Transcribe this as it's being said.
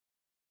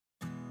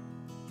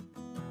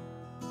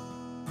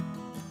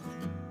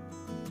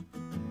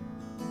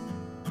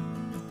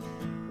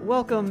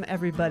Welcome,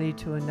 everybody,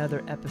 to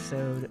another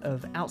episode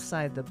of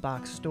Outside the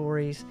Box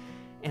Stories.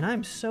 And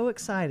I'm so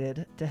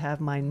excited to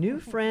have my new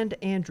friend,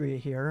 Andrea,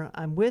 here.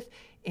 I'm with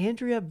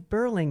Andrea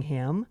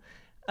Burlingham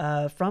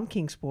from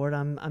Kingsport.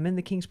 I'm in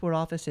the Kingsport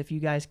office, if you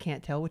guys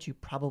can't tell, which you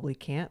probably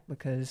can't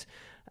because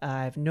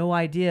I have no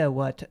idea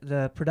what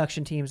the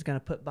production team is going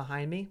to put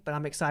behind me, but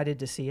I'm excited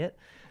to see it.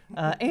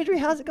 Andrea,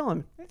 how's it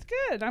going? It's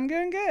good. I'm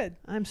doing good.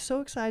 I'm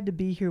so excited to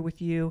be here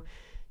with you.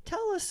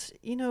 Tell us,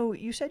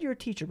 you said you're a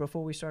teacher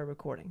before we started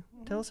recording.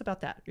 Tell us about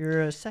that.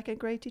 You're a second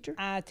grade teacher?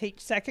 I teach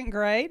second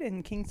grade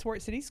in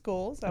Kingsport City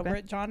Schools over Okay.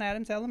 at John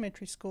Adams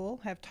Elementary School.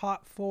 Have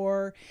taught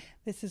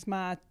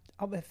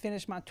I'll have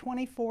finished my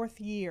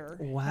 24th year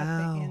at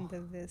Wow. the end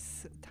of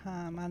this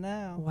time. I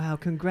know. Wow,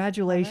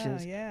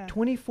 congratulations. I know, yeah.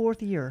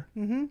 24th year.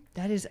 Mm-hmm.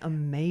 That is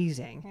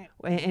amazing.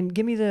 And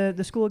give me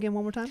the school again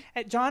one more time.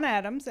 At John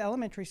Adams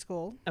Elementary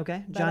School.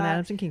 Okay, But John I-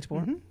 Adams in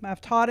Kingsport.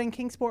 I've taught in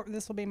Kingsport.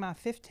 This will be my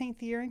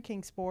 15th year in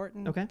Kingsport.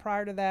 And Okay.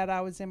 prior to that,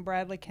 I was in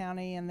Bradley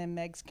County and then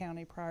Meigs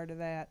County prior to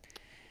that.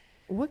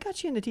 What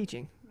got you into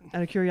teaching,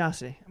 out of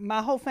curiosity?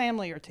 My whole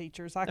family are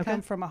teachers. I Okay.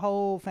 come from a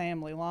whole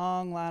family,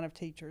 long line of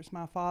teachers.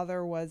 My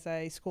father was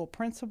a school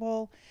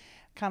principal,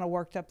 kind of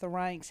worked up the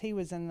ranks. He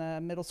was in the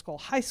middle school,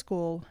 high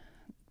school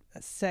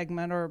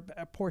segment or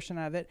a portion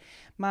of it.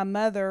 My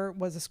mother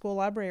was a school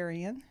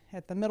librarian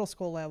at the middle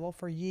school level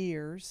for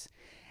years.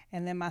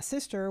 And then my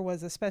sister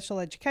was a special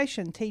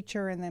education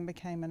teacher and then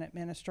became an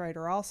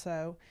administrator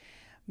also.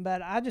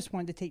 But I just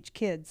wanted to teach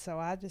kids, so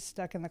I just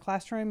stuck in the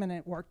classroom and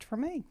it worked for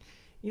me.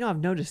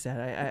 I've noticed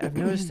that. I've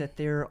noticed that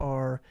there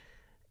are,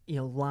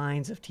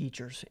 lines of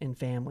teachers in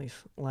families.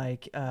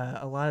 Like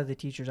a lot of the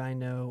teachers I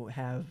know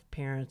have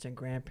parents and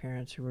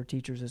grandparents who are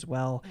teachers as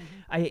well.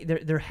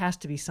 There has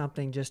to be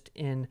something just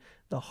in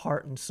the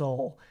heart and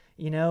soul,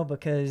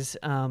 because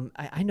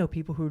I know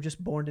people who are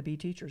just born to be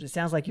teachers. It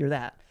sounds like you're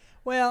that.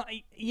 Well,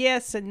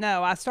 yes and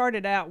no. I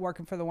started out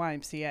working for the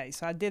YMCA,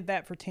 so I did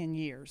that for 10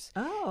 years.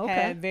 Oh, okay.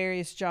 Had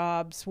various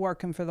jobs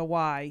working for the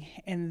Y,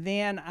 and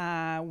then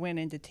I went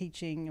into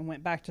teaching and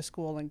went back to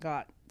school and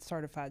got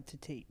certified to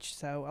teach.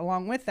 So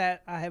along with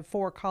that, I have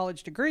 4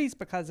 college degrees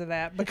because of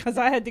that, because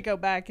I had to go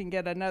back and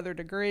get another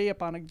degree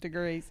upon a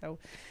degree, so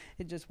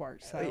it just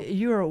worked. So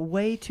You are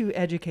way too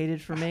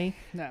educated for me.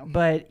 no.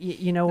 But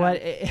you know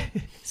what?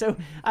 So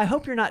I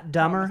hope you're not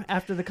dumber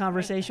after the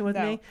conversation with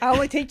No, me. I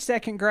only teach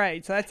second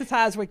grade, so that's as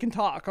high as we can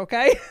talk,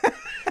 okay?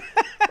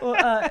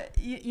 Well,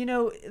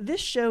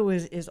 this show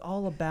is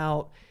all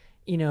about,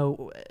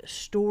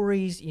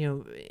 stories,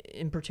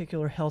 in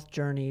particular health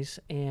journeys.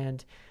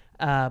 And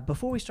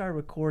before we started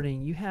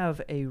recording, you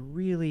have a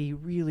really,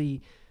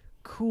 really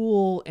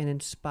cool and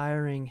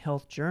inspiring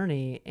health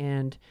journey.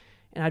 And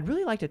I'd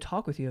really like to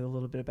talk with you a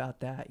little bit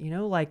about that.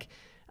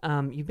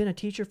 You've been a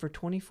teacher for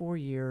 24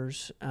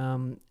 years.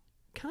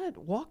 Kind of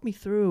walk me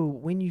through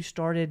when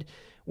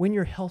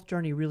your health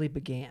journey really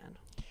began.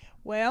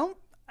 Well,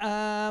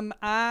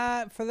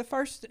 for the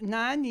first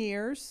 9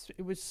 years,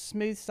 it was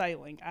smooth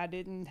sailing. I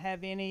didn't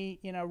have any,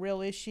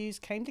 real issues.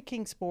 Came to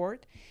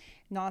Kingsport.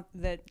 Not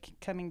that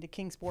coming to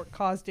Kingsport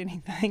caused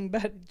anything,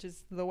 but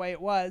just the way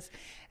it was.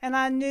 And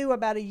I knew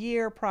about a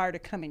year prior to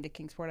coming to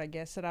Kingsport, I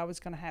guess, that I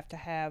was going to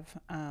have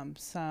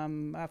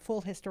some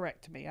full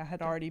hysterectomy. I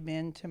had already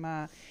been to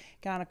my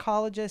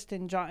gynecologist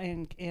in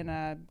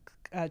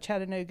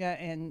Chattanooga,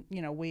 and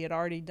we had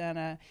already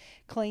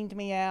cleaned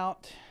me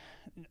out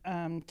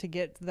to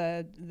get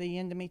the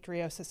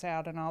endometriosis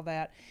out and all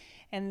that.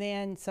 And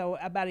then, so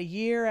about a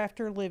year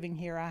after living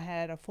here, I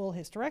had a full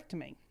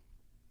hysterectomy.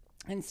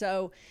 And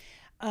so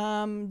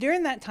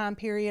during that time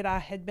period, I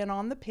had been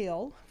on the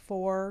pill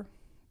for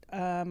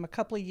a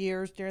couple of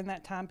years during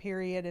that time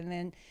period. And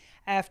then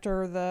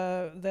after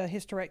the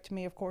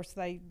hysterectomy, of course,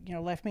 they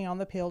left me on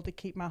the pill to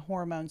keep my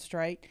hormones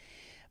straight.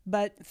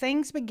 But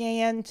things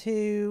began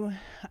to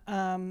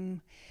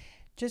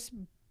just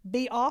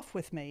be off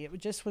with me. It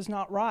just was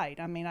not right.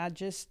 I mean, I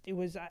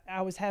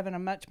was having a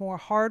much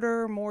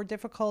more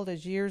difficult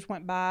as years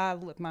went by.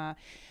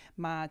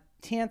 My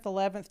 10th,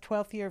 11th,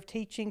 12th year of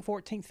teaching,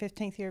 14th,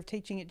 15th year of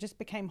teaching, it just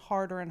became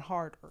harder and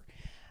harder.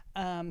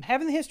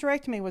 Having the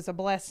hysterectomy was a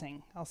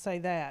blessing, I'll say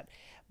that.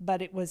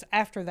 But it was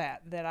after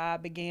that I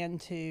began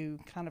to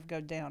kind of go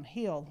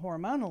downhill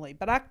hormonally.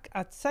 But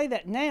I'd say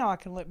that now I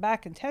can look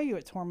back and tell you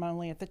it's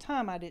hormonally. At the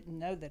time, I didn't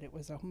know that it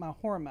was my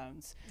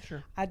hormones.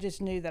 Sure. I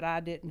just knew that I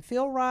didn't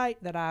feel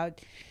right,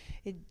 that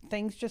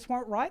things just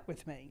weren't right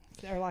with me.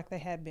 They're like they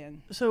had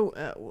been. So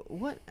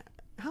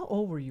how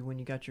old were you when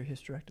you got your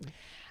hysterectomy?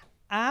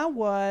 I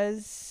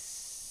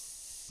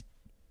was.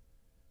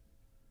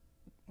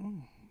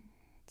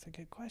 That's a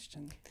good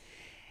question.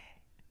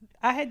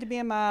 I had to be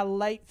in my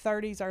late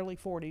 30s, early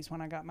 40s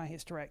when I got my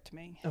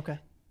hysterectomy. Okay.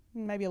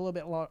 Maybe a little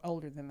bit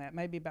older than that.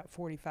 Maybe about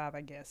 45,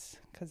 I guess,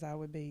 because that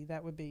would be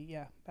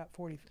about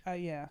 40.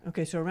 Yeah.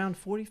 Okay, so around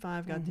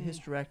 45 got the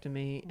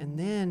hysterectomy, and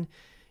then,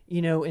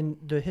 in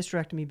the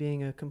hysterectomy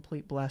being a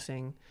complete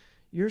blessing,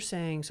 you're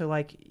saying, so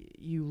like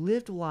you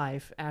lived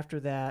life after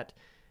that.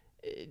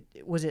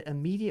 Was it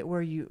immediately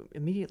where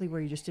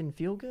you just didn't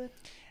feel good?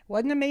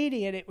 Wasn't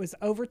immediate. It was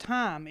over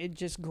time. It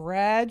just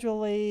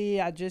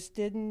gradually,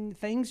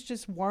 things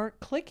just weren't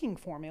clicking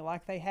for me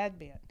like they had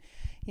been.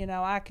 You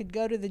know, I could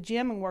go to the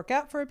gym and work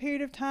out for a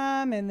period of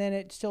time, and then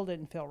it still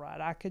didn't feel right.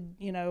 I could,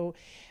 you know,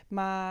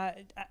 life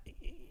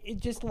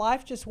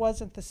just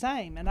wasn't the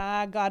same. And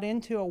I got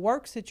into a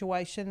work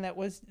situation that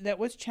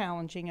was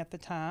challenging at the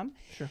time.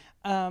 Sure.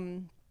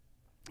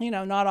 You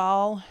know, not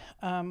all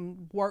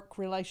work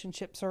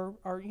relationships are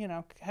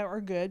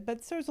good, but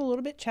it was a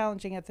little bit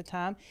challenging at the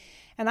time.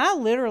 And I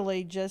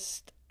literally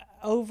just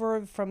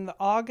from the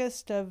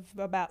August of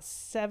about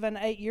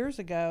 7-8 years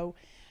ago,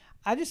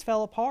 I just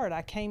fell apart.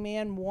 I came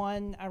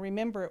in I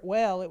remember it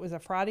well, it was a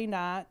Friday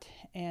night,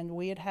 and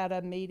we had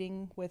a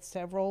meeting with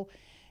several,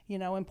 you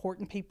know,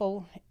 important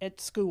people at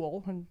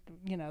school, and,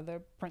 you know,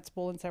 the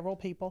principal and several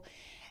people.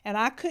 And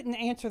I couldn't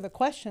answer the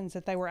questions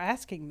that they were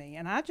asking me,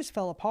 and I just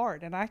fell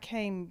apart. And I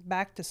came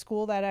back to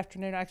school that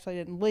afternoon. I actually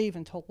didn't leave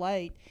until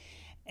late.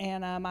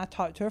 And I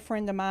talked to a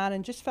friend of mine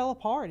and just fell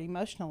apart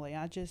emotionally.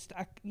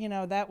 You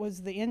know, that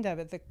was the end of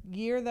it. The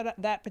year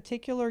that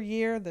particular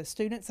year, the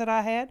students that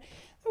I had,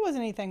 there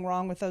wasn't anything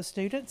wrong with those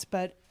students,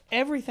 but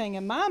everything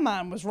in my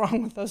mind was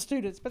wrong with those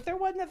students. But there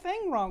wasn't a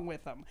thing wrong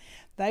with them.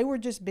 They were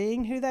just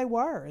being who they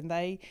were, and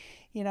they,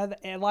 you know,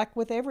 like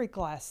with every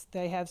class,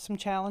 they have some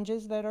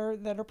challenges that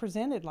are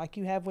presented, like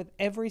you have with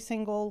every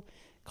single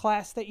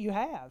class that you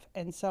have.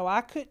 And so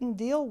I couldn't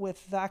deal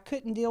with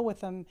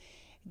them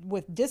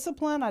with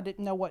discipline. I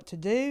didn't know what to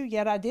do,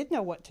 yet I did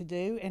know what to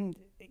do. And,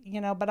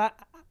 you know, but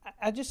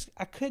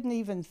I couldn't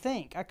even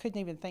think. I couldn't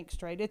even think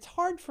straight. It's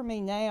hard for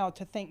me now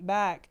to think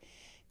back,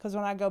 because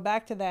when I go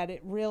back to that,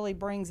 it really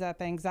brings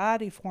up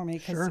anxiety for me,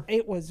 because Sure.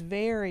 It was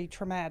very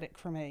traumatic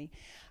for me.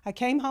 I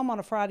came home on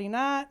a Friday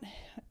night.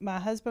 My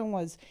husband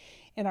was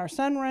in our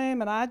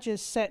sunroom, and I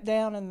just sat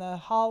down in the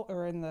hall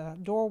or in the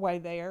doorway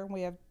there.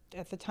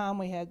 At the time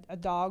we had a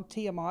dog,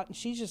 Tiamat, and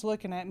she's just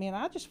looking at me, and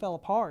I just fell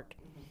apart.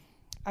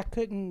 I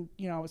couldn't,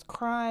 you know, I was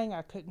crying.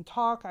 I couldn't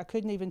talk. I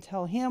couldn't even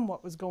tell him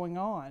what was going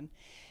on,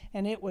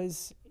 and it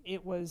was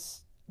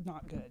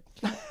not good.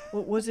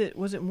 Well, was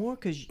it more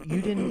because you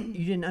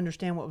didn't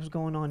understand what was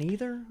going on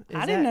either?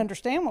 I didn't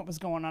understand what was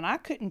going on. I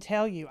couldn't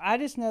tell you. I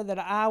just know that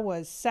I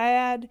was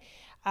sad.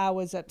 I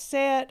was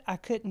upset. I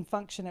couldn't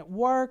function at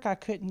work. I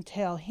couldn't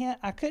tell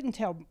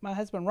my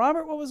husband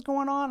Robert what was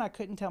going on. I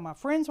couldn't tell my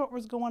friends what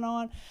was going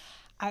on.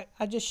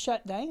 I just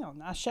shut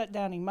down. I shut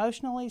down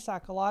emotionally,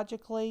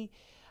 psychologically.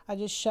 I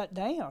just shut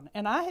down.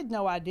 And I had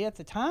no idea at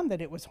the time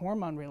that it was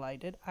hormone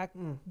related. I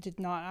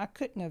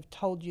couldn't have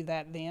told you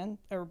that then,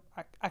 or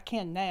I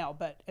can now,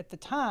 but at the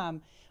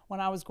time when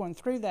I was going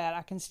through that,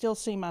 I can still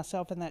see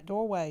myself in that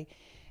doorway.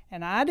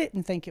 And I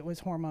didn't think it was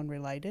hormone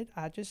related.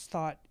 I just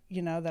thought,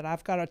 you know, that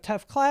I've got a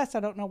tough class. I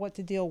don't know what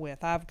to deal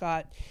with. I've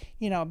got,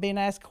 you know, being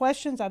asked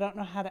questions. I don't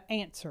know how to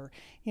answer.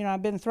 You know,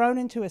 I've been thrown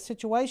into a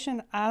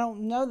situation. I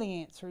don't know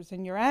the answers,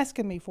 and you're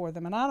asking me for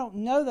them, and I don't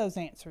know those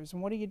answers.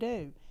 And what do you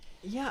do?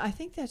 Yeah, I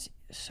think that's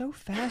so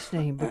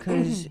fascinating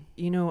because,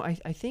 you know,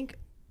 I think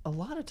a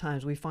lot of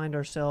times we find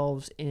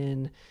ourselves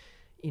in,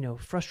 you know,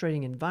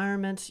 frustrating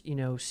environments, you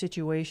know,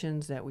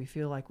 situations that we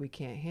feel like we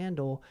can't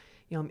handle.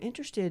 You know, I'm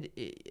interested,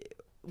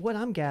 what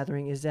I'm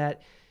gathering is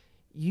that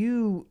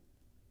you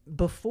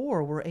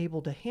before were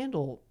able to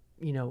handle,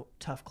 you know,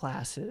 tough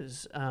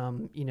classes,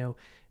 you know,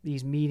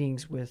 these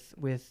meetings with,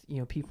 you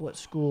know, people at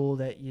school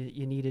that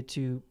you needed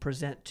to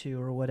present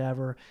to or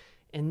whatever.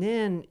 And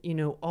then, you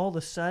know, all of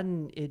a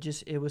sudden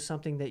it was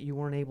something that you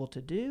weren't able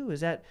to do.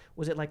 Was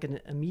it like an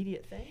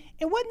immediate thing?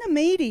 It wasn't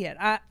immediate.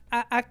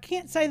 I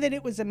can't say that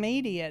it was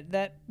immediate.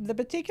 That the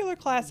particular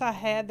class I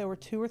had, there were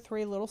 2 or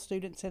 3 little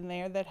students in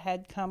there that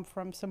had come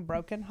from some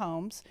broken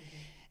homes.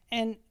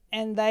 And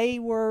they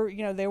were,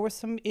 you know, there were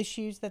some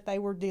issues that they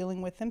were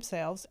dealing with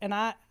themselves. And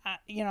I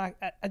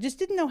just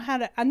didn't know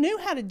I knew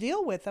how to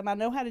deal with them. I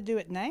know how to do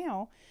it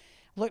now.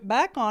 Look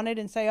back on it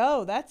and say,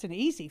 oh, that's an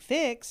easy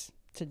fix.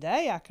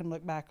 Today I can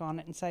look back on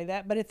it and say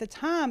that, but at the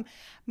time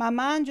my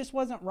mind just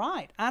wasn't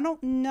right. I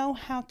don't know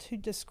how to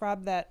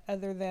describe that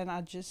other than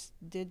I just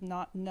did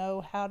not know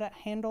how to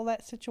handle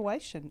that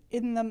situation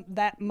in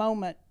that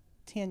moment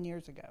 10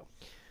 years ago.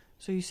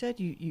 So you said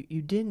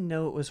you didn't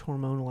know it was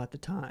hormonal at the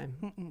time.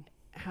 Mm-mm.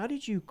 How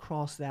did you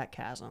cross that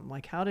chasm?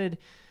 Like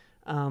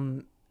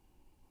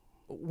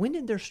when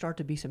did there start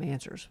to be some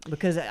answers?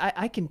 Because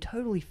I can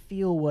totally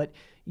feel what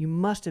you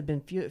must have been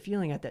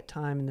feeling at that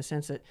time, in the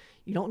sense that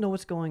you don't know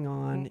what's going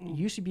on. Mm-mm.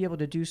 You used to be able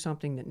to do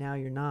something that now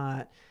you're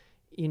not.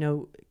 You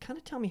know, kind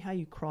of tell me how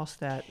you crossed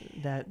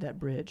that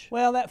bridge.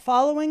 Well, that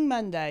following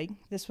Monday,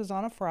 this was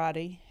on a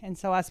Friday, and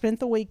so I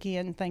spent the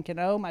weekend thinking,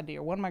 oh, my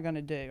dear, what am I going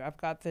to do? I've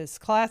got this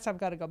class I've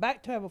got to go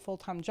back to. I have a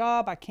full-time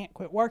job. I can't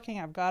quit working.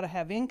 I've got to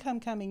have income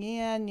coming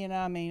in. You know,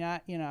 I mean,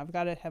 I've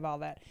got to have all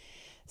that.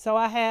 So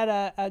I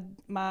had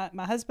my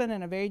husband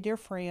and a very dear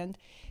friend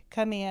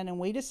come in, and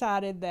we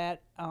decided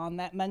that on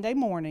that Monday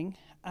morning,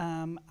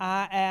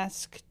 I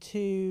asked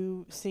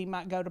to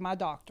go to my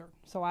doctor.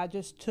 So I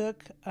just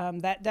took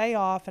that day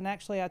off, and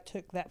actually I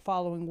took that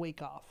following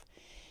week off.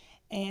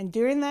 And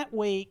during that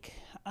week,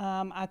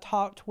 I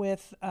talked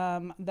with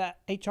the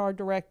HR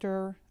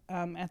director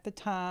at the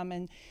time,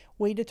 and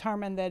we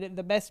determined that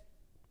the best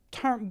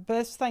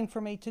thing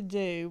for me to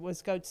do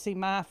was go to see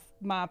my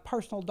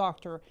personal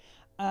doctor,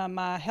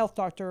 my health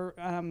doctor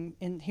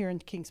here in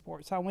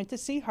Kingsport. So I went to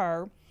see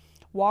her,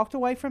 walked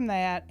away from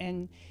that,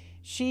 and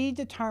she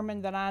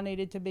determined that I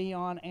needed to be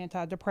on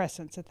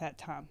antidepressants at that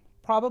time.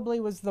 Probably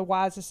was the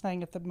wisest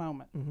thing at the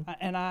moment,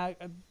 and I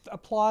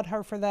applaud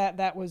her for that.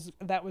 That was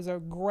a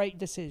great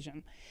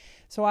decision.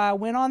 So I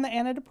went on the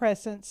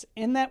antidepressants.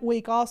 In that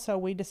week also,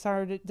 we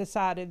decided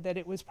that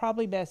it was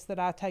probably best that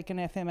I take an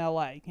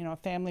FMLA, a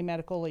Family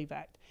Medical Leave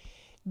Act.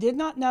 Did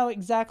not know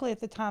exactly at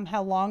the time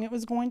how long it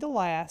was going to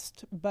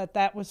last, but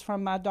that was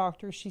from my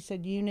doctor. She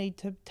said, you need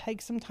to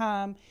take some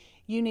time.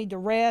 You need to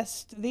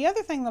rest. The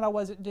other thing that I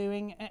wasn't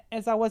doing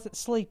is I wasn't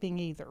sleeping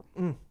either.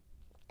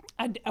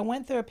 I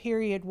went through a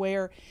period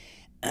where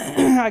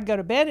I'd go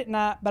to bed at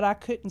night, but I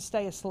couldn't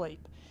stay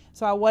asleep.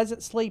 So I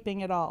wasn't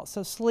sleeping at all.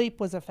 So sleep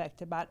was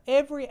affected by it.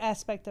 Every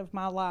aspect of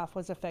my life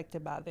was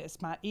affected by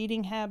this. My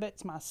eating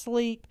habits, my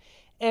sleep,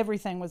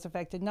 everything was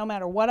affected. No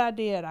matter what I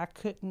did, I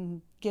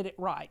couldn't get it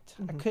right.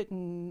 I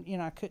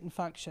couldn't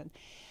function.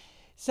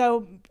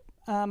 So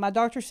my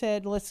doctor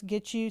said, let's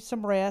get you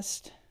some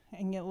rest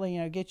and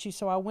get you.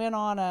 So I went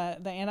on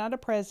the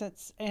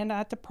antidepressants,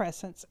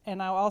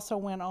 and I also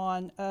went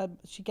on.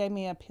 She gave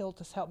me a pill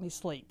to help me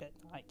sleep at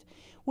night,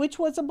 which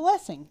was a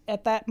blessing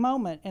at that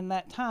moment in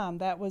that time.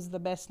 That was the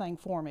best thing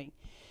for me.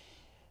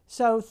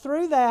 So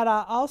through that,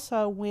 I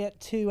also went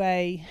to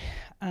a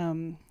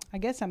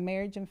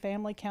marriage and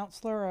family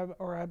counselor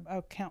or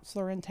a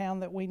counselor in town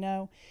that we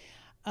know,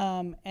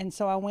 and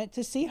so I went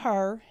to see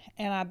her,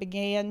 and I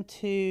began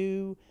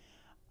to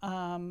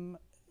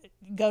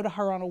go to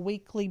her on a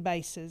weekly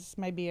basis,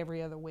 maybe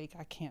every other week.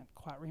 I can't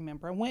quite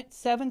remember. I went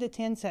 7 to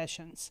 10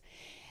 sessions.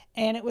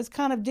 And it was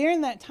kind of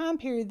during that time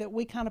period that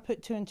we kind of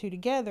put 2 and 2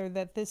 together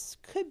that this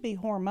could be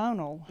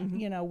hormonal,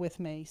 with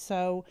me.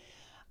 So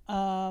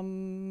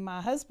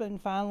my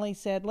husband finally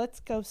said, let's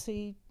go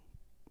see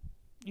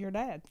your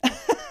dad.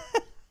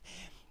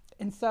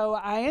 And so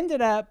I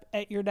ended up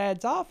at your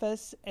dad's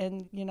office,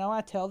 and,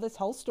 I tell this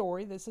whole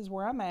story. This is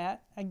where I'm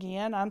at.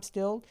 Again, I'm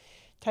still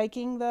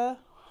taking the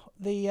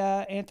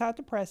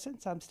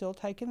antidepressants. I'm still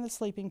taking the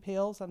sleeping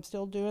pills. I'm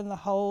still doing the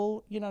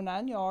whole,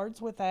 9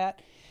 yards with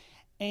that.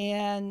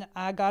 And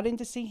I got in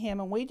to see him,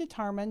 and we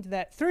determined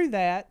that through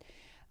that,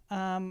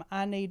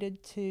 I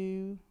needed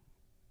to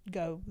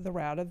go the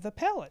route of the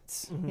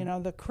pellets.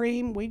 The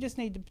cream, we just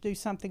need to do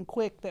something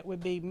quick that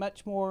would be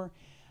much more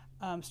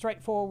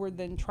straightforward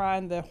than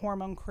trying the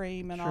hormone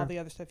cream and all the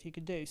other stuff you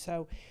could do.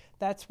 So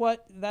that's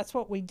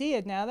what we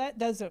did. Now, that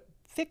doesn't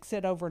fix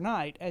it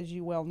overnight, as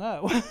you well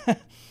know.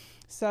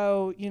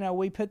 So,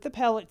 we put the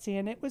pellets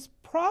in. It was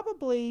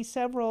probably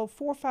 4,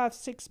 5,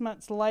 6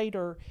 months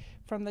later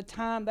from the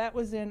time. That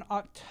was in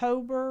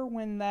October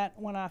when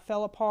I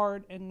fell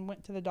apart and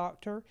went to the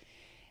doctor.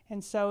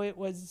 And so it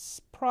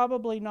was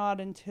probably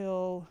not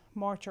until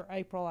March or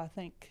April, I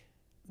think,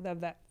 of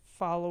that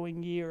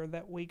following year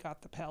that we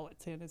got the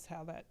pellets in, is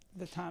how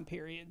the time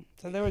period.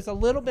 So there was a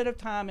little bit of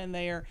time in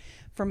there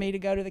for me to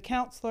go to the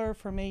counselor,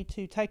 for me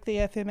to take the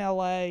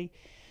FMLA.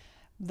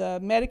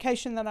 The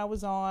medication that I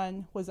was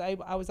on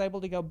I was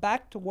able to go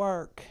back to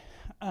work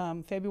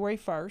February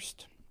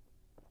 1st,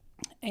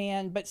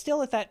 but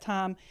still at that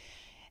time,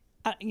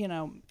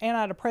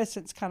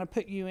 antidepressants kind of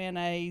put you in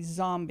a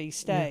zombie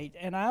state,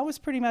 and I was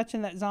pretty much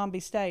in that zombie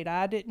state.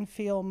 I didn't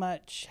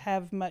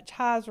have much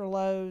highs or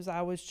lows.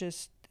 I was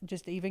just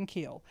even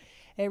keel.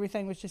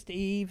 Everything was just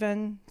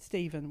even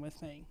Steven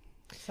with me.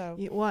 So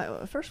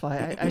well, first of all,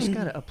 I just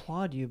got to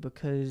applaud you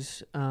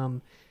because.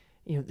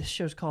 This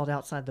show's called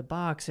Outside the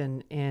Box,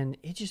 and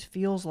it just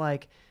feels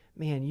like,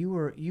 man, you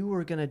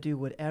were going to do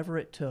whatever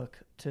it took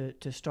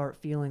to start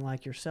feeling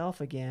like yourself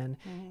again,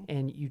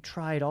 and you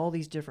tried all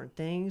these different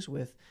things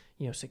with,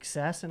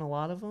 success in a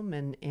lot of them,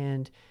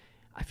 and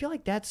I feel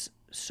like that's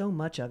so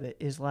much of it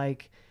is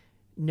like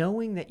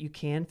knowing that you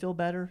can feel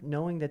better,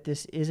 knowing that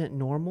this isn't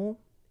normal,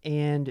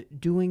 and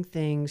doing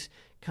things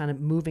kind of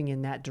moving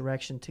in that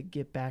direction to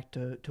get back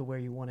to where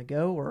you want to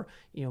go, or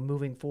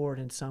moving forward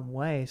in some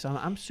way. So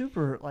I'm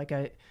super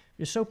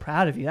just so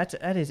proud of you.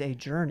 That is a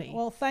journey.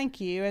 Well, thank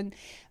you. And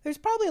there's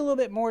probably a little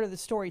bit more to the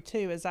story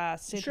too as I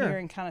sit here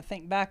and kind of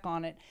think back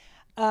on it.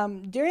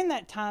 During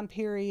that time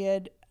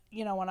period,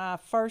 when I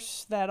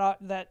first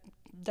that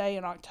day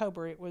in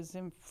October, it was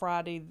in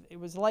Friday. It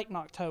was late in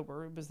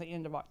October. It was the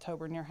end of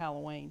October near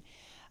Halloween,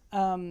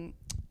 and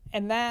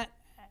that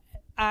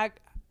I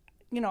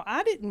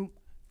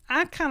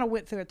kind of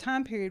went through a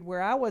time period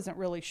where I wasn't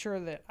really sure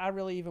that I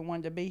really even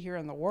wanted to be here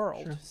in the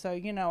world. Sure. So,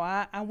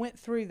 I went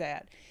through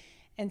that.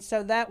 And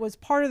so that was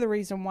part of the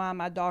reason why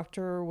my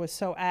doctor was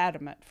so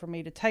adamant for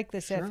me to take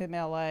this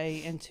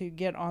FMLA and to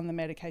get on the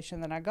medication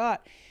that I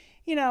got.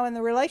 And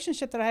the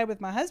relationship that I had with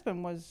my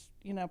husband was,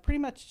 pretty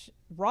much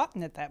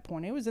rotten at that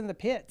point. It was in the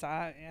pits.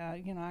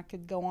 I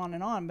could go on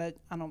and on, but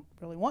I don't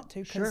really want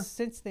to, because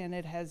since then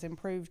it has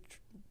improved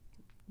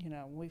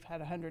we've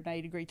had a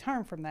 180-degree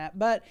turn from that.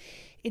 But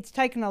it's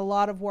taken a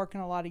lot of work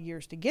and a lot of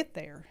years to get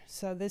there.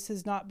 So this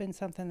has not been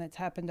something that's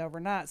happened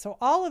overnight. So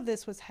all of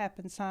this was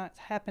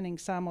happening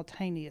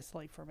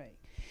simultaneously for me.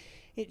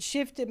 It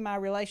shifted my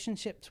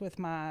relationships with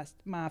my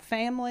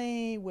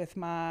family, with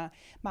my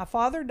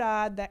father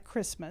died that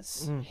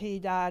Christmas. He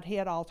died, he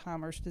had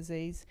Alzheimer's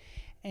disease,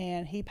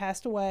 and he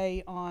passed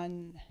away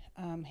on,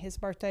 his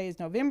birthday is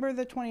November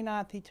the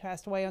 29th. He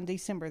passed away on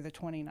December the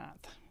 29th. I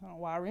don't know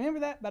why I remember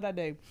that, but I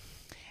do.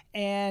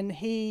 And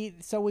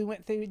so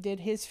we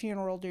did his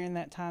funeral during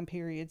that time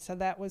period. So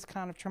that was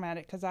kind of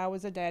traumatic because I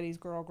was a daddy's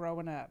girl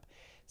growing up.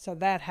 So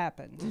that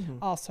happened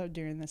also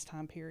during this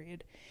time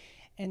period.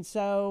 And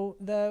so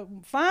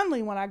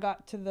finally, when I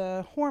got to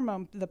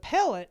the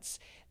pellets,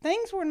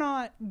 things were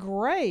not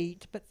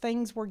great, but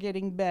things were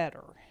getting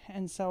better.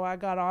 And so I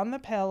got on the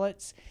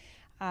pellets.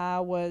 I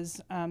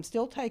was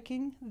still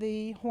taking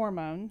the the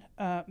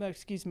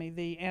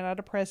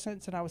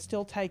antidepressants, and I was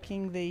still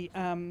taking the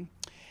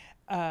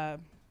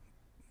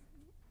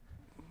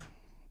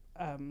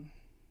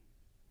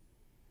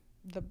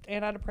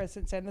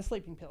antidepressants and the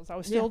sleeping pills. I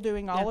was still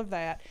doing all of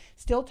that,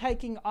 still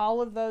taking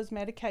all of those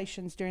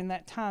medications during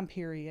that time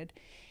period.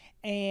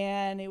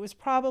 And it was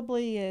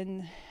probably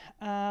in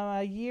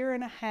a year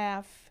and a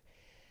half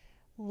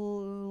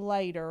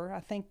later, I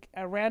think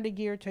around a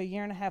year to a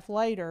year and a half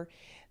later,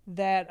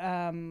 that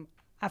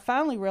I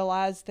finally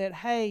realized that,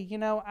 hey,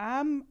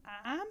 I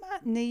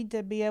might need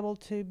to be able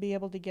to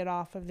get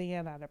off of the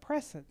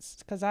antidepressants,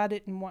 because I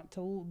didn't want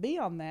to be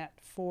on that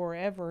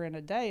forever and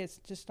a day. It's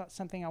just not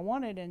something I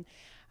wanted. And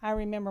I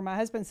remember my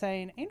husband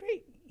saying, Andrea,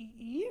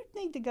 you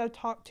need to go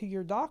talk to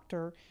your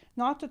doctor,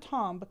 not to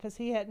Tom, because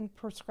he hadn't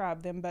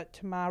prescribed them, but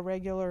to my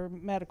regular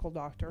medical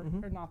doctor,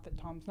 or not that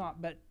Tom's not,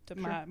 but to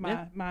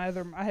my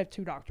other, I have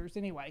two doctors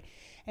anyway.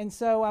 And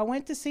so I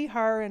went to see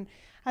her, and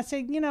I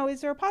said,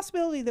 is there a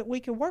possibility that we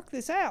could work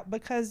this out?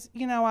 Because,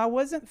 I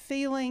wasn't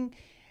feeling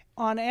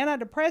on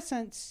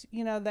antidepressants,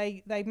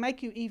 they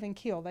make you even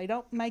keel. They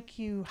don't make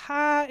you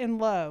high and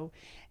low.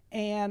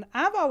 And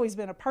I've always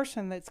been a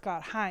person that's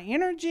got high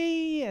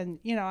energy, and,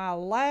 I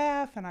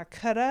laugh and I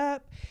cut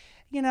up,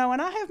 and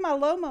I have my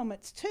low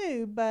moments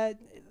too, but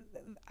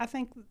I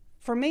think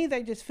for me,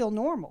 they just feel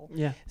normal.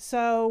 Yeah.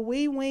 So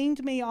we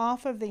weaned me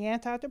off of the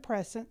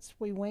antidepressants.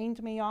 We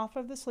weaned me off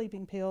of the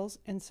sleeping pills.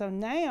 And so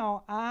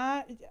now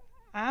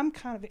I'm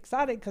kind of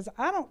excited because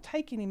I don't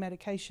take any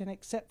medication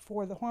except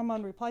for the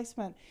hormone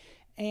replacement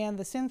and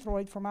the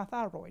Synthroid for my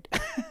thyroid.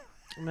 I'm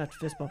going to have to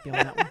fist bump you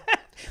on that one.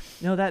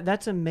 No,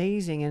 that's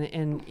amazing.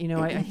 And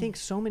I think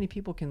so many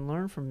people can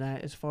learn from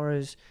that as far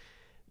as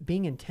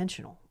being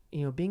intentional,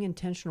 being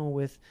intentional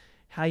with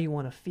how you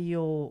want to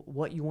feel,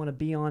 what you want to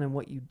be on and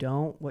what you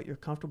don't, what you're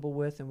comfortable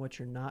with and what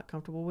you're not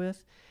comfortable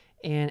with.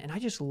 And I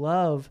just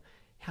love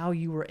how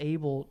you were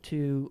able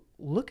to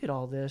look at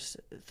all this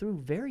through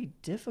very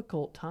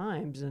difficult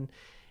times. And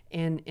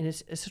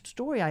it's a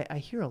story I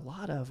hear a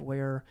lot of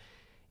where,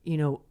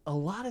 a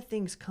lot of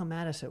things come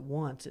at us at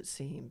once, it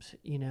seems,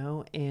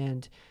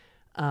 and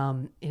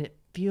it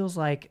feels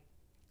like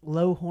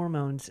low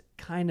hormones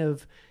kind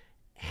of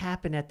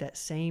happen at that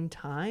same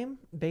time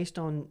based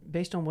on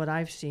what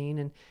I've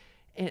seen.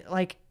 And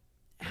like,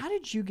 how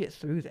did you get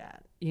through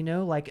that?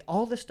 Like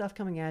all the stuff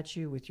coming at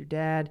you with your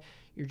dad,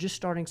 you're just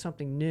starting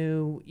something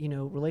new,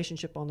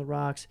 relationship on the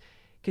rocks.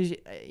 Because,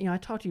 I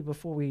talked to you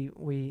before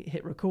we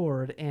hit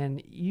record,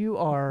 and you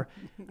are,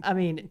 I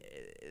mean,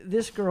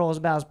 this girl is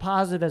about as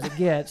positive as it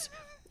gets,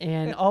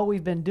 and all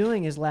we've been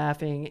doing is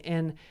laughing.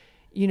 And,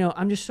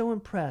 I'm just so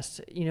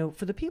impressed,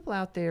 for the people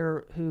out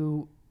there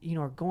who,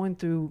 are going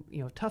through,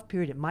 tough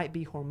period. It might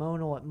be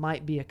hormonal. It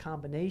might be a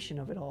combination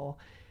of it all.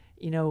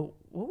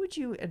 What would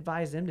you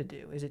advise them to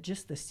do? Is it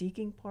just the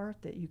seeking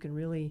part that you can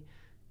really,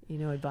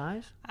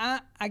 advise?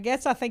 I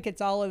guess I think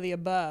it's all of the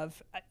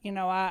above.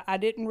 I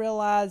didn't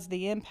realize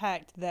the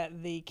impact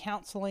that the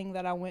counseling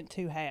that I went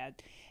to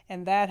had.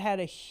 And that had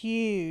a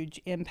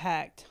huge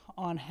impact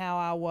on how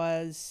I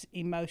was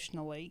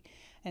emotionally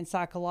and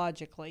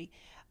psychologically.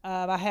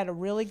 I had a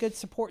really good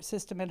support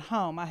system at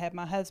home. I had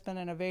my husband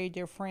and a very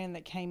dear friend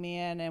that came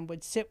in and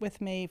would sit with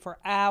me for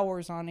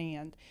hours on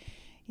end.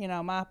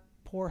 My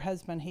poor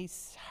husband,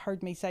 he's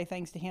heard me say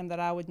things to him that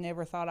I would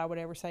never thought I would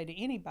ever say to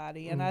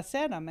anybody. And I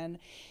said them. And,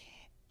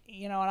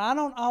 and I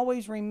don't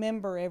always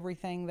remember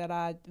everything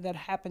that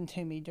happened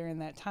to me during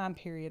that time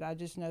period. I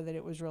just know that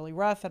it was really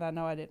rough, and I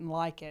know I didn't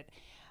like it.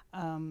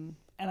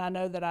 And I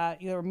know that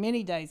there were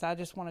many days I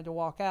just wanted to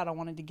walk out. I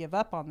wanted to give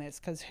up on this,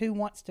 because who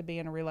wants to be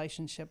in a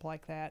relationship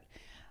like that?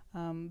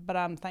 But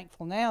I'm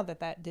thankful now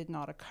that did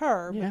not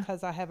occur,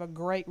 because I have a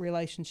great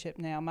relationship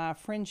now. My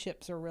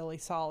friendships are really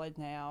solid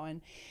now.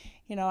 And,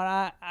 and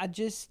I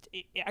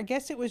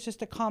guess it was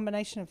just a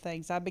combination of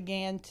things. I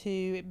began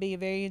to be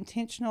very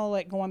intentional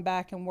at going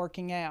back and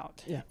working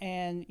out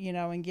and,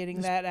 and getting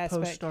this that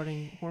aspect.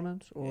 Post-starting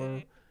hormones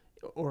or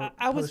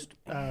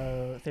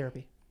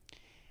therapy?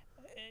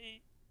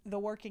 The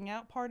working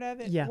out part of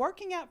it? Yeah.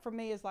 Working out for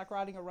me is like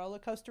riding a roller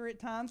coaster at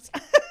times.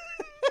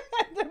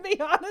 To be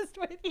honest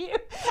with you,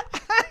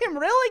 I am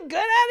really good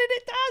at it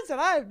at times,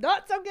 and I am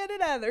not so good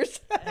at others.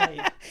 Hey,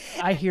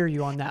 I hear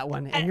you on that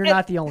one, and you're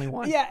not the only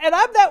one. Yeah, and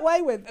I'm that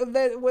way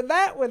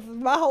with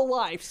my whole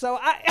life. So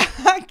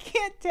I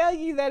can't tell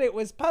you that it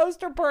was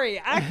post or pre.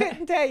 I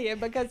couldn't tell you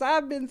because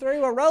I've been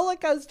through a roller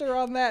coaster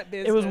on that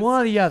business. It was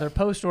one or the other,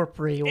 post or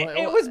pre.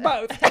 It was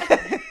both.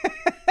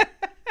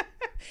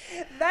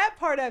 That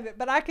part of it,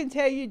 but I can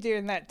tell you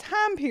during that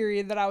time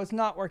period that I was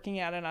not working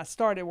out and I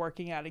started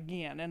working out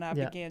again, and I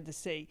began to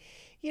see,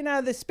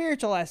 the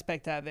spiritual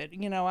aspect of it.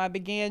 I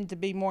began to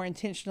be more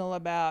intentional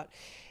about,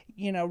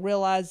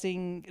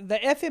 realizing the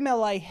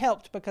FMLA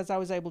helped because I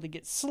was able to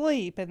get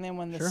sleep, and then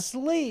when the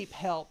sleep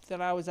helped, then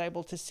I was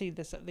able to see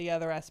the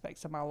other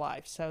aspects of my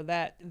life. So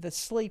that the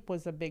sleep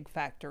was a big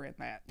factor in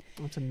that.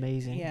 That's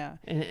amazing. Yeah.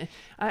 And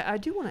I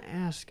do want to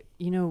ask,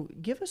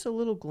 give us a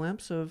little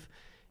glimpse of,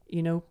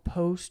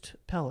 post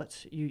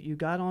pellets. You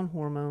got on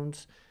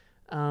hormones.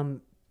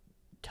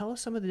 Tell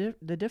us some of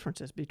the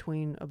differences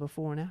between a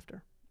before and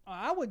after.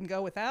 I wouldn't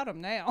go without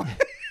them now.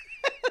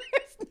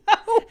 There's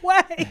no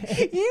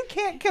way. You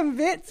can't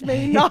convince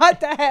me not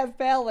to have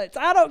pellets.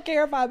 I don't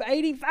care if I'm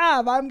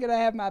 85, I'm going to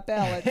have my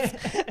pellets.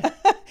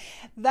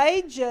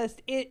 They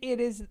just, it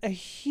is a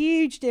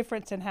huge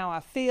difference in how I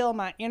feel,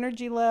 my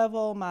energy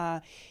level,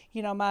 my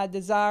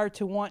desire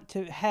to want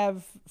to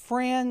have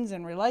friends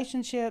and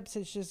relationships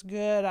is just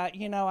good.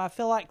 I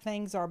feel like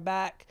things are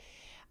back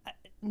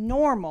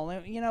normal.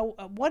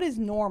 What is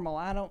normal?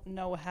 I don't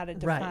know how to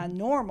define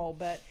normal,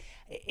 but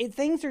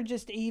things are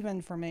just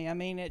even for me. I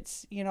mean,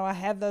 it's, I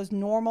have those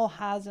normal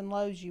highs and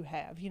lows you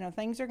have.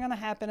 Things are going to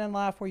happen in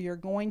life where you're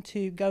going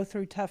to go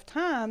through tough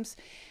times,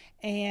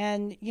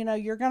 and,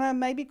 you're going to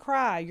maybe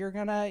cry. You're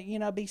going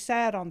to, be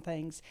sad on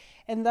things.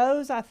 And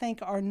those, I think,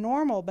 are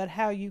normal, but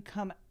how you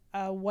come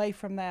away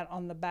from that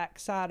on the back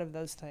side of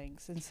those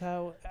things. And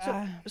so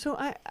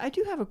I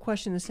do have a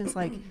question in the sense,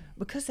 like,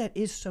 because that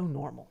is so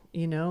normal,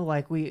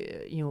 like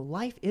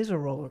life is a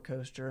roller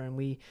coaster, and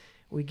we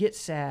get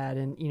sad,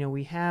 and,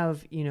 we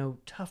have,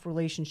 tough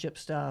relationship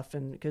stuff,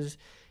 and because,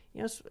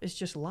 it's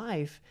just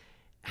life.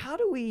 How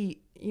do we,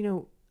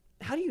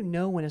 how do you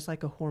know when it's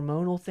like a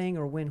hormonal thing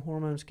or when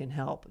hormones can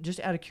help?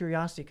 Just out of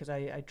curiosity, because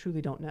I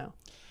truly don't know.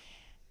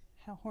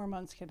 How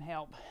hormones can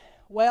help.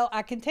 Well,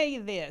 I can tell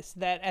you this,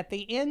 that at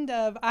the end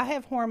of, I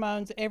have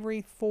hormones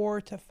every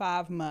 4 to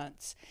 5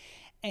 months.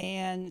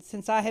 And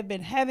since I have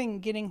been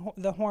getting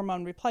the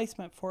hormone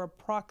replacement for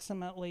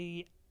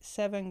approximately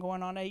 7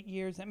 going on 8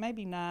 years, it may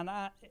be 9,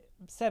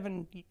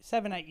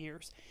 8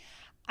 years,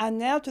 I'm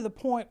now to the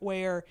point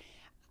where,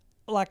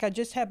 like, I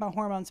just had my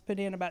hormones put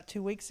in about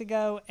 2 weeks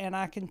ago, and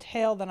I can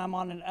tell that I'm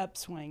on an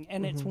upswing,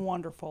 and it's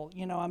wonderful.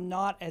 I'm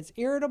not as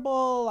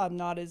irritable, I'm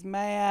not as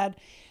mad.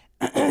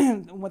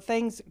 When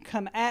things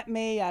come at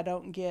me, I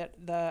don't get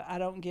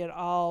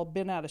all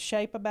bent out of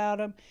shape about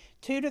them.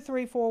 2 to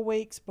 3, 4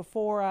 weeks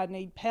before I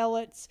need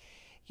pellets,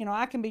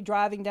 I can be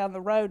driving down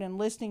the road and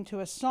listening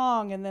to a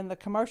song, and then the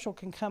commercial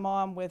can come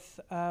on with,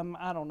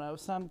 I don't know,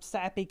 some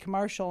sappy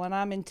commercial, and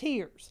I'm in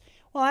tears.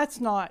 Well,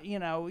 that's not,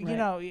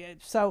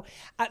 so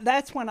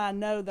that's when I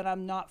know that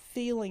I'm not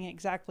feeling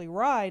exactly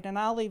right. And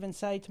I'll even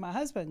say to my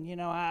husband,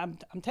 I'm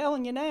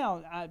telling you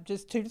now,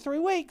 just 2 to 3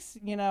 weeks,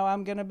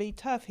 I'm going to be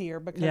tough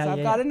here because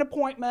I've got an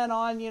appointment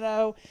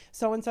on,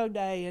 so-and-so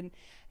day,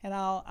 and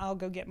I'll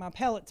go get my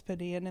pellets put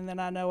in, and then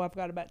I know I've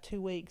got about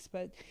 2 weeks.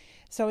 But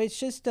so it's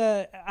just,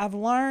 I've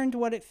learned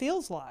what it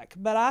feels like.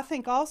 But I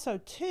think also,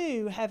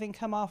 too, having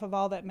come off of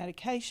all that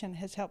medication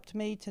has helped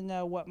me to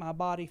know what my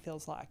body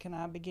feels like. And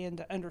I began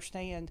to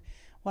understand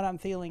what I'm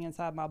feeling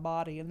inside my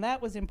body. And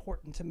that was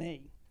important to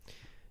me.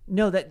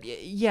 No,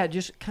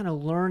 just kind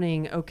of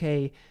learning,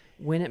 okay,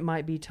 when it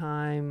might be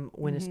time,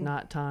 when it's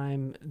not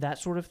time, that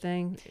sort of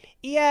thing.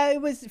 Yeah,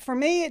 it was, for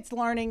me, it's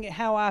learning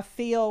how I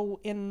feel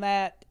in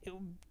that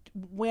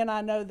when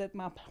I know that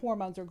my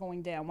hormones are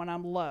going down, when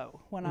I'm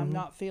low, when I'm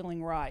not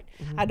feeling right.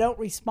 I don't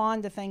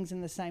respond to things in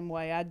the same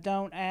way. I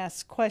don't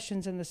ask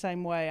questions in the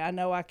same way. I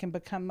know I can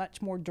become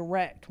much more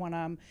direct when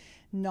I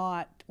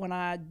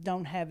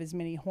don't have as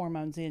many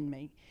hormones in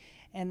me.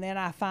 And then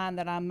I find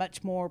that I'm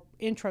much more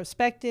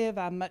introspective.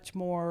 I'm much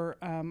more,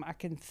 I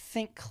can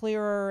think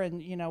clearer,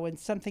 and, when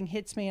something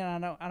hits me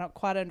and I don't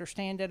quite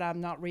understand it, I'm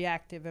not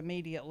reactive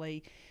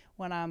immediately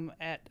when I'm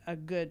at a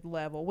good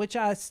level, which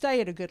I stay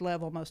at a good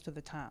level most of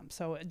the time.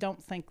 So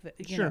don't think that,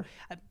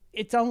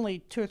 it's only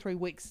 2 or 3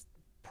 weeks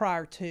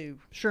prior to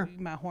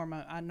my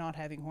hormone, I'm not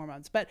having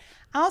hormones. But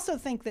I also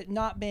think that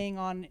not being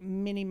on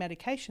many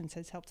medications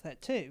has helped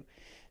that too.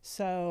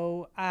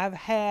 So I've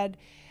had,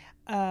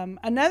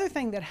 another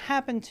thing that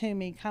happened to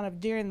me kind of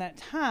during that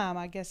time,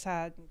 I guess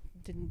I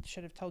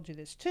should have told you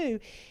this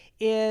too,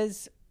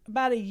 is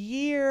about a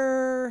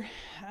year,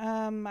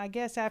 I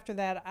guess after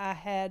that, I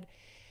had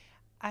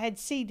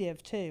C.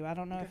 diff too. I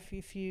don't know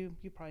if you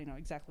probably know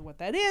exactly what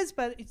that is,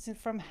 but it's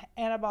from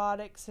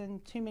antibiotics,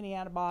 and too many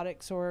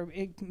antibiotics, or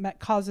it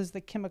causes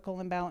the chemical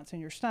imbalance in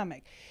your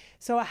stomach.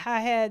 So I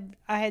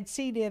had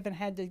C. diff and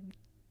had to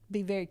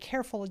be very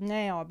careful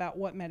now about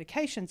what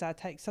medications I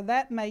take. So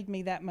that made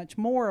me that much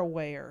more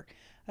aware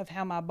of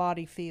how my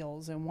body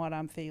feels and what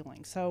I'm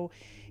feeling. So,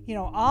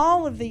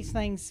 all of these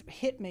things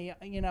hit me,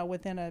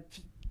 within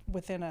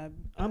a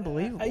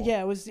unbelievable.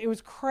 It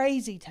was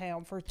crazy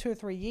town for 2 or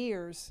 3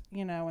 years,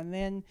 and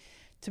then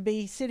to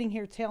be sitting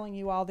here telling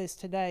you all this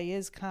today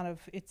is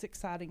it's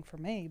exciting for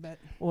me. But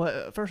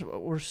first of all,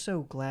 we're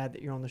so glad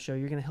that you're on the show.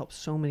 You're going to help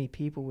so many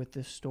people with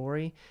this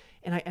story.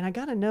 And I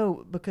got to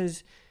know,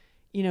 because,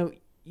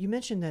 you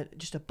mentioned that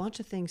just a bunch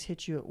of things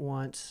hit you at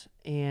once.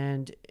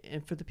 And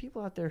for the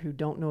people out there who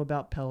don't know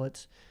about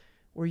pellets,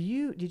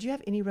 did you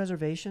have any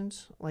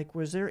reservations? Like,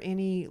 was there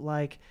any,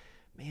 like,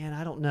 man,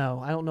 I don't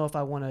know if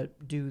I want to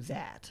do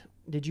that?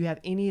 Did you have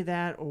any of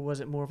that? Or was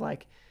it more of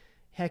like,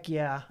 heck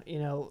yeah,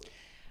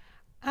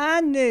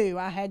 I knew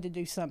I had to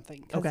do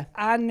something, because Okay.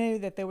 I knew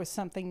that there was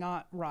something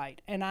not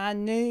right. And I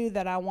knew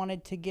that I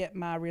wanted to get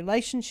my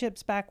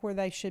relationships back where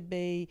they should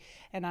be.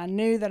 And I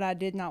knew that I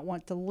did not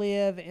want to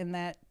live in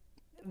that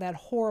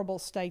horrible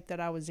state that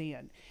I was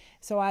in.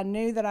 So I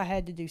knew that I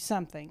had to do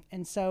something.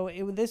 And so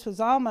this was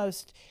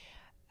almost,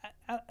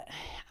 I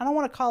don't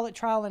want to call it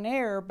trial and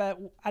error, but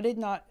I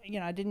didn't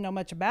know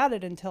much about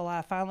it until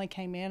I finally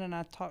came in and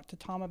I talked to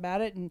Tom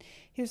about it. And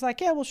he was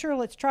like, yeah, well, sure,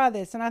 let's try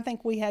this. And I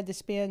think we had to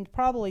spend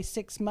probably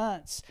 6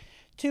 months,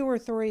 2 or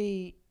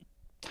 3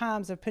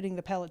 times of putting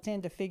the pellets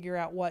in to figure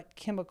out what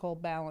chemical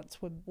balance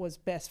was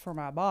best for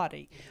my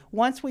body.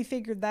 Once we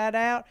figured that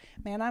out,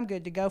 man, I'm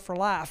good to go for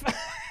life.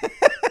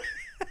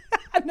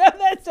 I know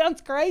that sounds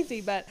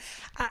crazy, but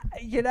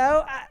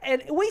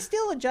and we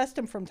still adjust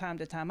them from time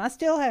to time. I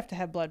still have to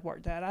have blood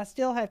work done. I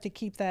still have to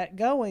keep that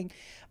going.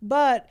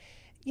 But,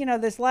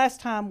 this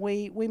last time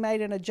we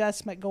made an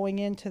adjustment going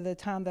into the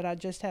time that I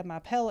just had my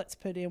pellets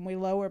put in. We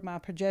lowered my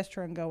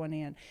progesterone going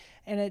in,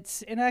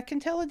 and I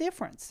can tell a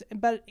difference.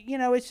 But,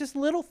 it's just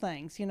little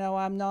things.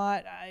 I'm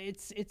not,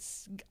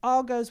 it's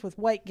all goes with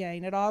weight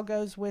gain. It all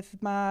goes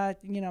with my,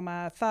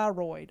 my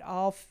thyroid.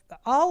 All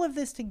of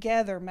this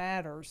together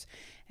matters.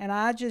 And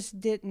I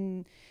just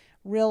didn't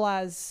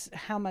realize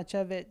how much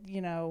of it,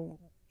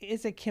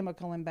 is a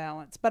chemical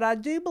imbalance. But I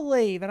do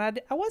believe, and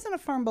I wasn't a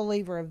firm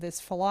believer of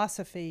this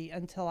philosophy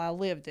until I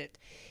lived it,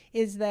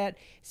 is that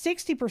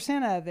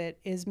 60% of it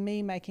is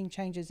me making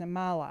changes in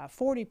my life.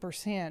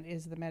 40%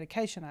 is the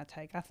medication I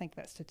take. I think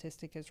that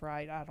statistic is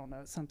right. I don't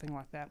know, something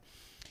like that.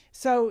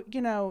 So,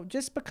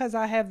 just because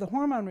I have the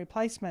hormone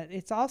replacement,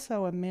 it's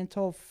also a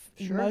mental,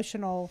 Sure.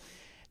 emotional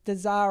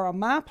desire on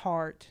my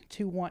part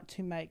to want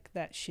to make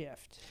that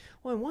shift.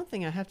 Well, and one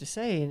thing I have to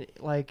say, and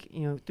like,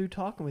 through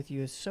talking with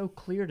you, is so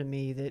clear to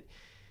me that,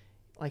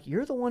 like,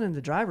 you're the one in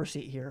the driver's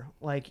seat here.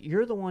 Like,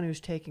 you're the one who's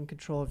taking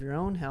control of your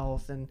own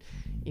health, and,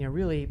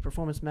 really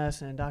Performance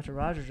Medicine and Dr.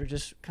 Rogers are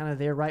just kind of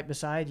there right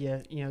beside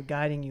you,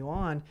 guiding you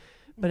on.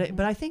 But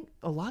but I think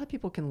a lot of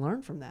people can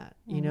learn from that.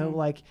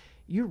 Like,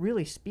 you're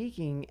really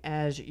speaking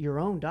as your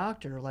own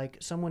doctor, like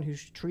someone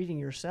who's treating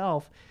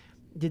yourself.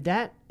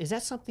 Is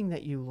that something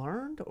that you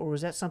learned, or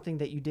was that something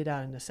that you did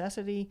out of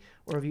necessity,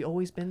 or have you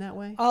always been that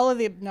way?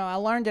 No, I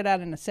learned it out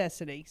of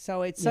necessity.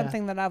 So it's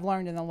something that I've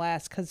learned in the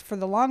last, because for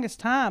the longest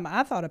time,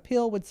 I thought a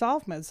pill would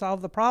solve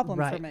the problem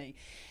Right. for me.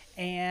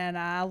 And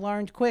I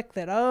learned quick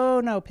that,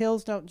 oh no,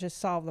 pills don't just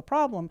solve the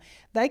problem.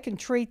 They can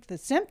treat the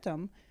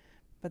symptom,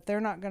 but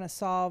they're not going to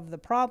solve the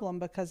problem,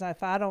 because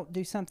if I don't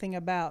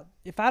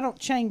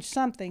change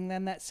something,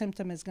 then that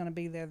symptom is going to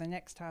be there the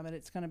next time, and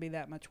it's going to be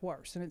that much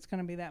worse, and it's going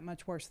to be that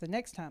much worse the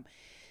next time.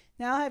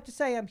 Now, I have to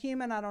say, I'm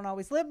human. I don't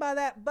always live by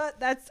that, but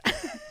that's,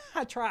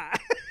 I try.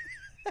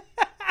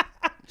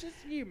 Just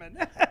human.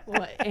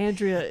 Well,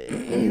 Andrea,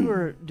 you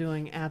are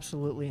doing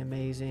absolutely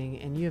amazing,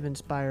 and you have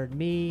inspired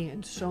me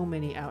and so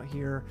many out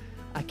here.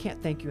 I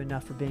can't thank you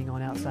enough for being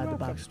on Outside the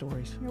Box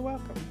Stories. You're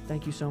welcome.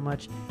 Thank you so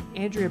much.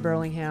 Andrea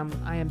Burlingham,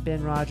 I am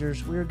Ben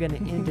Rogers. We're going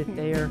to end it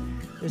there.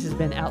 This has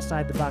been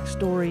Outside the Box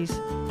Stories.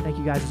 Thank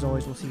you guys as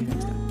always. We'll see you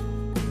next time.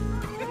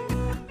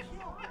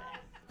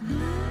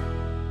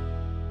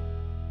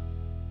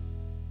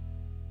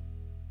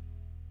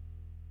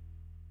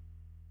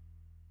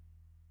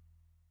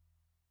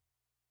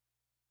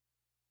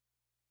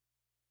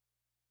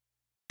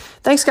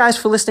 Thanks, guys,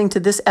 for listening to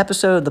this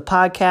episode of the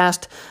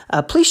podcast.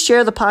 Please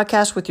share the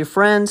podcast with your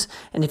friends.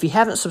 And if you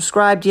haven't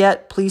subscribed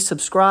yet, please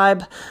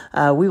subscribe.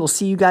 We will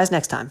see you guys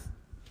next time.